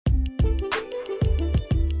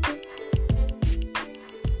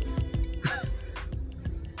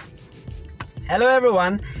Hello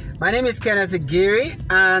everyone, my name is Kenneth Giri,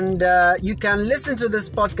 and you can listen to this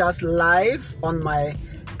podcast live on my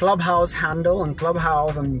Clubhouse handle, on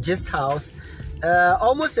Clubhouse, on Gist House,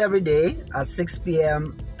 almost every day at 6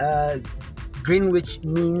 p.m. Greenwich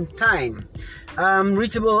Mean Time. I'm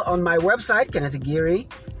reachable on my website, Kenneth Giri,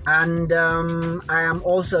 and I am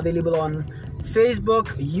also available on Facebook,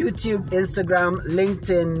 YouTube, Instagram,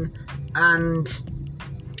 LinkedIn, and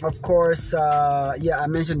of course, I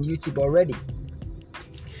mentioned YouTube already.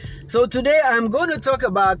 So today I'm going to talk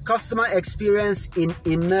about customer experience in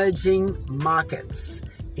emerging markets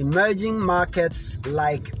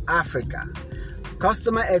like Africa.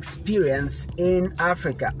 Customer experience in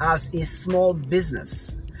Africa as a small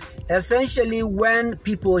business. Essentially, when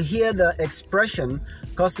people hear the expression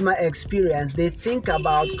customer experience, they think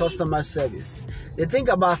about customer service. They think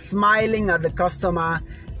about smiling at the customer,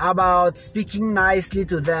 about speaking nicely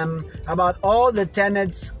to them, about all the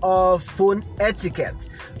tenets of phone etiquette.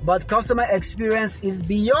 But customer experience is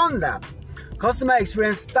beyond that. Customer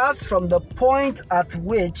experience starts from the point at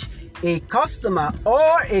which a customer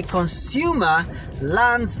or a consumer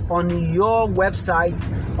lands on your website,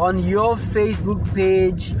 on your Facebook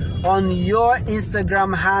page, on your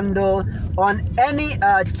Instagram handle, on any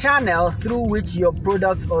channel through which your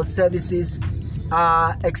products or services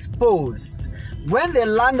are exposed. When they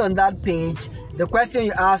land on that page, the question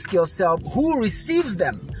you ask yourself, who receives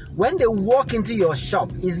them? When they walk into your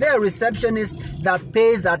shop, is there a receptionist that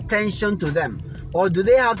pays attention to them? Or do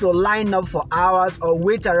they have to line up for hours or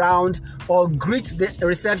wait around or greet the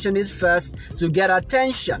receptionist first to get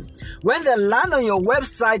attention? When they land on your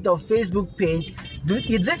website or Facebook page,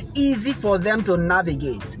 is it easy for them to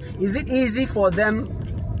navigate? Is it easy for them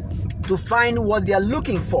to find what they are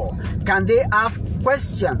looking for? Can they ask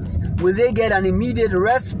questions? Will they get an immediate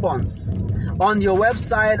response? On your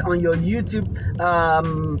website, on your YouTube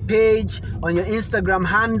page, on your Instagram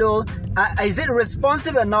handle, is it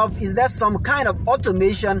responsive enough? Is there some kind of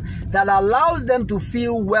automation that allows them to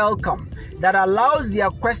feel welcome, that allows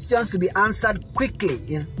their questions to be answered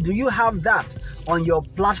quickly? Do you have that on your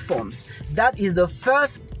platforms? That is the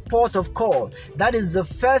first port of call. That is the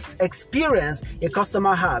first experience a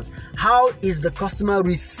customer has. How is the customer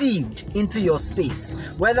received into your space?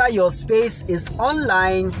 Whether your space is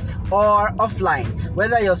online or offline,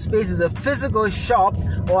 whether your space is a physical shop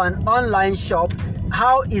or an online shop,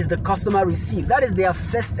 how is the customer received? That is their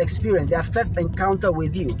first experience, their first encounter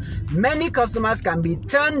with you. Many customers can be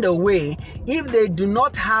turned away if they do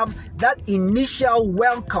not have that initial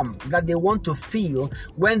welcome that they want to feel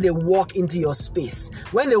when they walk into your space.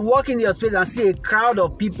 When they walk into your space and see a crowd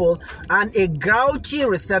of people and a grouchy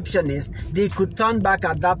receptionist, they could turn back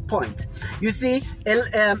at that point. You see,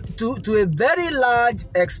 to a very large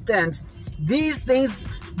extent, these things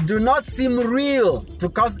do not seem real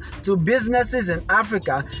to businesses in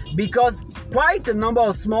Africa, because quite a number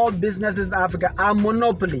of small businesses in Africa are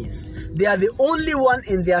monopolies. They are the only one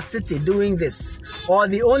in their city doing this, or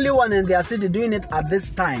the only one in their city doing it at this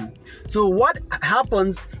time. So what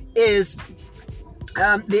happens is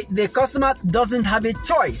the customer doesn't have a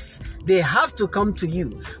choice. They have to come to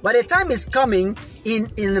you. But the time is coming in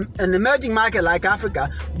an emerging market like Africa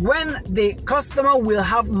when the customer will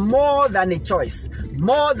have more than a choice,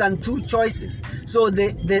 more than two choices. So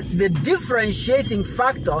the differentiating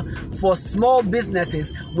factor for small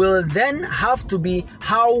businesses will then have to be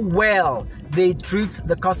how well they treat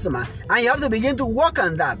the customer. And you have to begin to work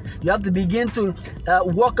on that. You have to begin to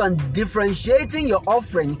work on differentiating your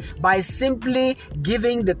offering by simply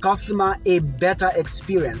giving the customer a better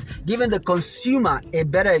experience, giving the consumer a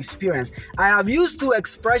better experience. I have used two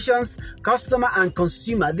expressions, customer and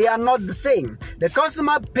consumer. They are not the same. The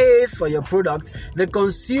customer pays for your product. The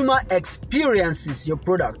consumer experiences your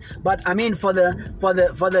product. But I mean, for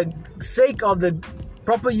the sake of the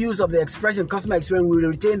proper use of the expression customer experience, we will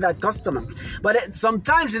retain that customer. But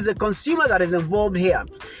sometimes it's the consumer that is involved here.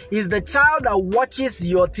 It's the child that watches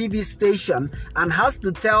your TV station and has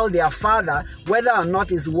to tell their father whether or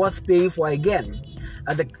not it's worth paying for again.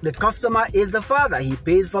 The customer is the father. He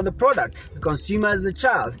pays for the product. The consumer is the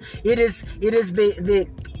child. It is the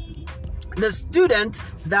student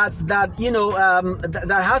that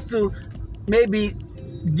has to maybe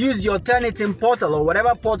use your Turnitin portal or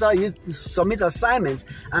whatever portal you submit assignments,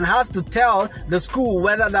 and has to tell the school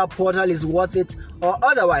whether that portal is worth it or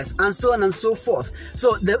otherwise, and so on and so forth.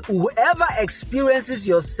 So whoever experiences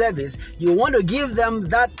your service, you want to give them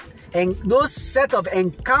that and those set of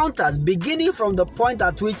encounters, beginning from the point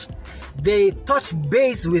at which they touch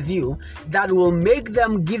base with you, that will make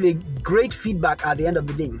them give a great feedback at the end of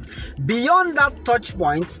the day. Beyond that touch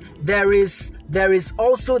point, there is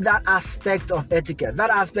also that aspect of etiquette, that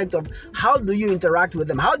aspect of how do you interact with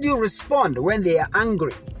them, how do you respond when they are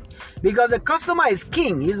angry. Because the customer is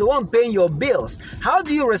king, he's the one paying your bills. How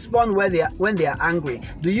do you respond when they are angry?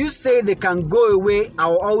 Do you say they can go away,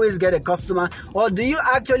 I'll always get a customer? Or do you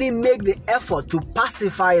actually make the effort to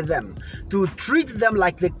pacify them, to treat them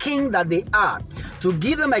like the king that they are, to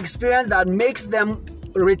give them experience that makes them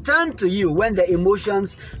return to you when the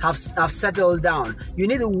emotions have settled down? You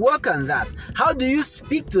need to work on that. How do you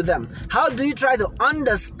speak to them? How do you try to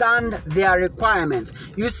understand their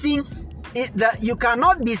requirements? You see, that you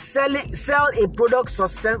cannot sell a product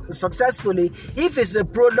successfully if it's a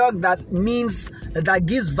product that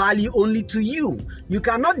gives value only to you. You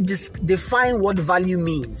cannot define what value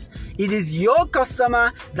means. It is your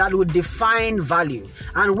customer that will define value.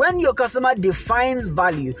 And when your customer defines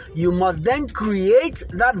value, you must then create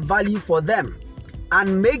that value for them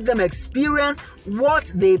and make them experience what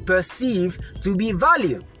they perceive to be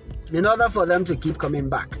value in order for them to keep coming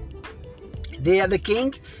back. They are the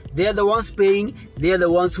king, they are the ones paying, they are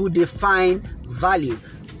the ones who define value.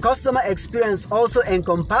 Customer experience also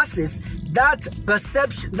encompasses that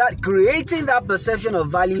perception, that creating that perception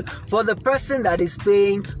of value for the person that is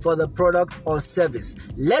paying for the product or service.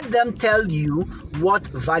 Let them tell you what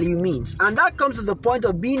value means. And that comes to the point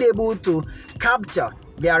of being able to capture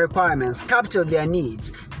their requirements, capture their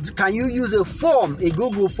needs. Can you use a form, a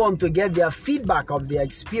Google form, to get their feedback of their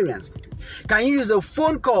experience? Can you use a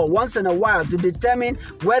phone call once in a while to determine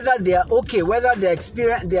whether they are okay, whether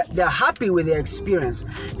they're happy with their experience?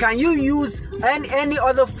 Can you use any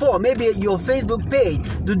other form, maybe your Facebook page,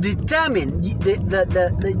 to determine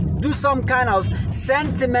do some kind of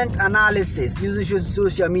sentiment analysis using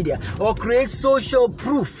social media, or create social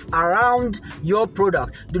proof around your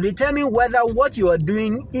product to determine whether what you are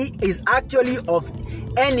doing is actually of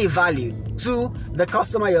any value to the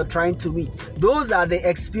customer you're trying to reach? Those are the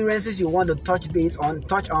experiences you want to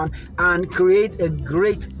touch on and create a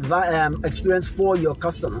great experience for your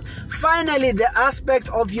customer. Finally, the aspect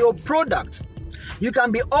of your product. You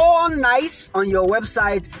can be all nice on your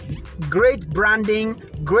website, great branding,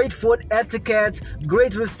 great food etiquette,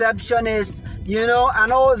 great receptionist,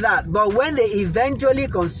 and all that. But when they eventually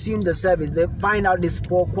consume the service, they find out this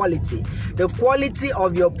poor quality. The quality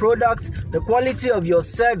of your product, the quality of your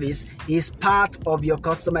service is part of your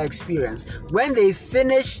customer experience. When they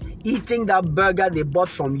finish eating that burger they bought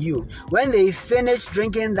from you, when they finish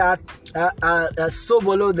drinking that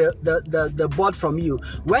Sobolo they bought from you,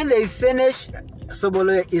 when they finish,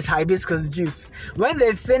 Sobolo is hibiscus juice, when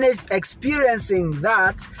they finish experiencing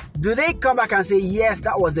that, do they come back and say, yes,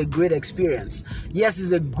 that was a great experience, yes,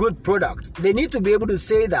 it's a good product? They need to be able to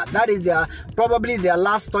say that. That is probably their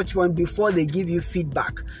last touch point before they give you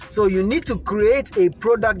feedback. So you need to create a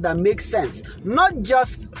product that makes sense, not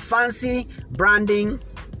just fancy branding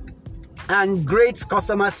and great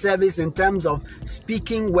customer service in terms of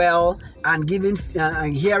speaking well and giving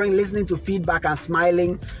and hearing, listening to feedback and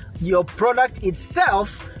smiling. Your product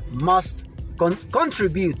itself must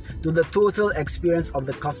contribute to the total experience of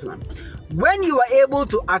the customer. When you are able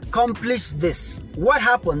to accomplish this, what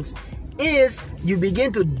happens is you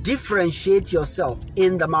begin to differentiate yourself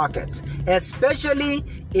in the market, especially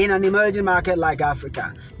in an emerging market like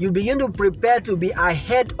Africa. You begin to prepare to be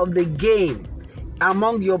ahead of the game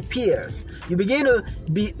among your peers. You begin to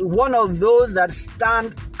be one of those that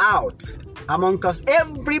stand out among us.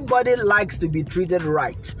 Everybody likes to be treated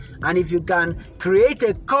right, and if you can create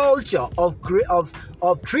a culture of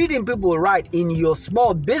treating people right in your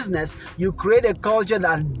small business, you create a culture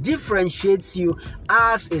that differentiates you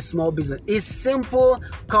as a small business. It's simple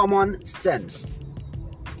common sense,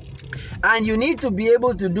 and you need to be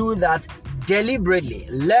able to do that deliberately.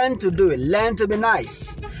 Learn to do it. Learn to be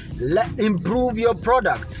nice. Improve your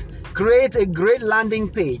product. Create a great landing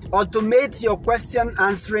page. Automate your question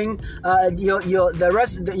answering, the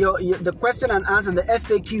question and answer, the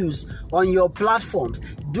FAQs on your platforms.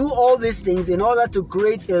 Do all these things in order to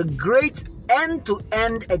create a great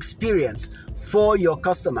end-to-end experience for your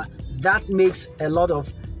customer. That makes a lot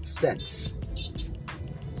of sense.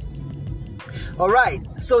 All right.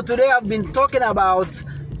 So today I've been talking about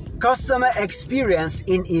customer experience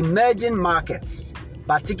in emerging markets.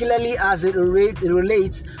 particularly as it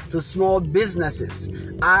relates to small businesses.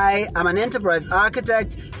 I am an enterprise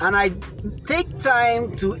architect, and I take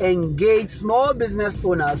time to engage small business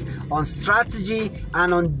owners on strategy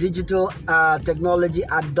and on digital technology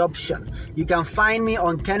adoption. You can find me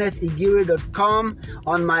on kennethigiri.com,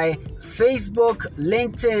 on my Facebook,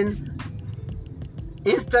 LinkedIn,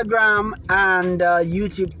 Instagram, and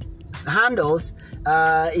YouTube handles.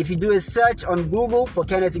 If you do a search on Google for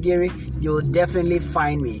Kenneth Igiri, you'll definitely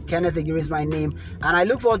find me. Kenneth Igiri is my name, and I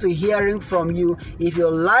look forward to hearing from you. If you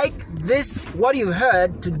like this, what you've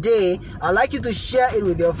heard today, I'd like you to share it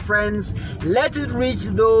with your friends. Let it reach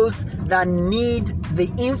those that need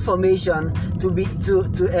the information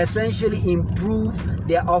to essentially improve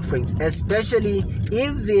their offerings, especially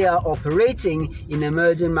if they are operating in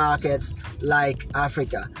emerging markets like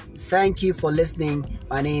Africa. Thank you for listening.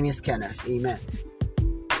 My name is Kenneth. Amen.